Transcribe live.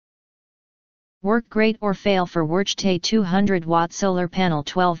Work great or fail for WERCHTAY 200-watt solar panel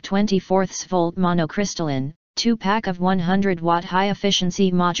 12/24V monocrystalline, 2-pack of 100-watt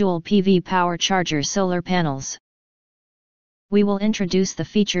high-efficiency module PV power charger solar panels. We will introduce the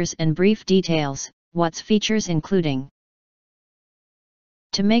features and brief details, what's features including.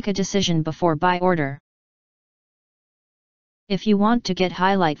 To make a decision before buy order. If you want to get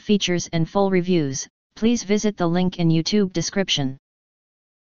highlight features and full reviews, please visit the link in YouTube description.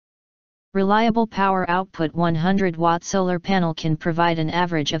 Reliable power output 100-watt solar panel can provide an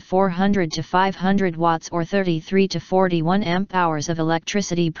average of 400 to 500 watts or 33 to 41 amp-hours of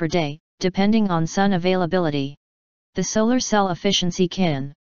electricity per day, depending on sun availability. The solar cell efficiency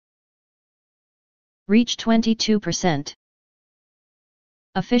can reach 22%.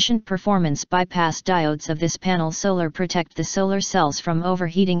 Efficient performance bypass diodes of this panel solar protect the solar cells from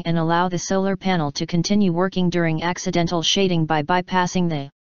overheating and allow the solar panel to continue working during accidental shading by bypassing the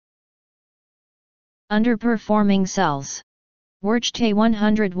underperforming cells. WERCHTAY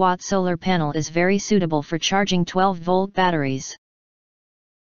 100-watt solar panel is very suitable for charging 12-volt batteries.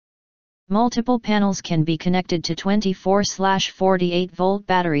 Multiple panels can be connected to 24/48-volt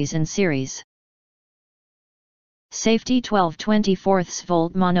batteries in series. Safety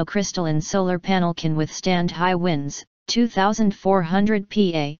 12/24V monocrystalline solar panel can withstand high winds, 2400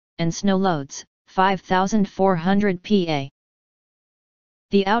 PA, and snow loads, 5400 PA.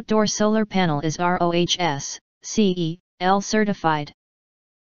 The outdoor solar panel is ROHS, CE, L certified.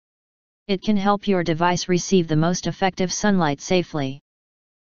 It can help your device receive the most effective sunlight safely.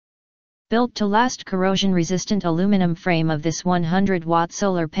 Built to last corrosion-resistant aluminum frame of this 100-watt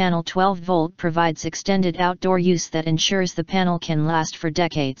solar panel 12-volt provides extended outdoor use that ensures the panel can last for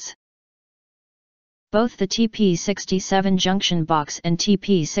decades. Both the TP67 junction box and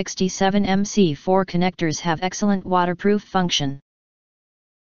TP67 MC4 connectors have excellent waterproof function.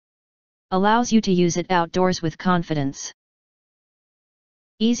 Allows you to use it outdoors with confidence.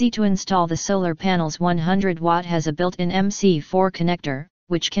 Easy to install. The solar panel's 100-watt has a built-in MC4 connector,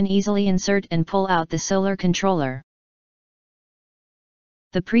 which can easily insert and pull out the solar controller.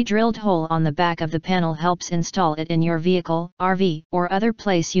 The pre-drilled hole on the back of the panel helps install it in your vehicle, RV, or other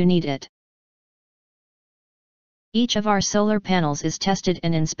place you need it. Each of our solar panels is tested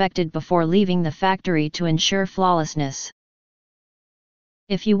and inspected before leaving the factory to ensure flawlessness.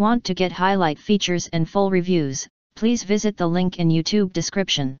 If you want to get highlight features and full reviews, please visit the link in YouTube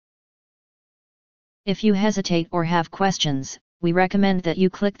description. If you hesitate or have questions, we recommend that you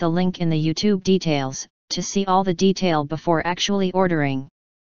click the link in the YouTube details, to see all the detail before actually ordering.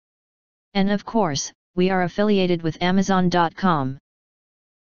 And of course, we are affiliated with Amazon.com.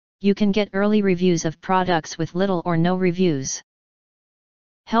 You can get early reviews of products with little or no reviews,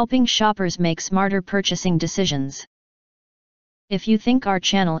 helping shoppers make smarter purchasing decisions. If you think our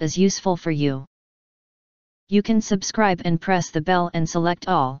channel is useful for you, you can subscribe and press the bell and select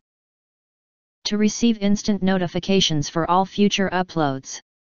all to receive instant notifications for all future uploads.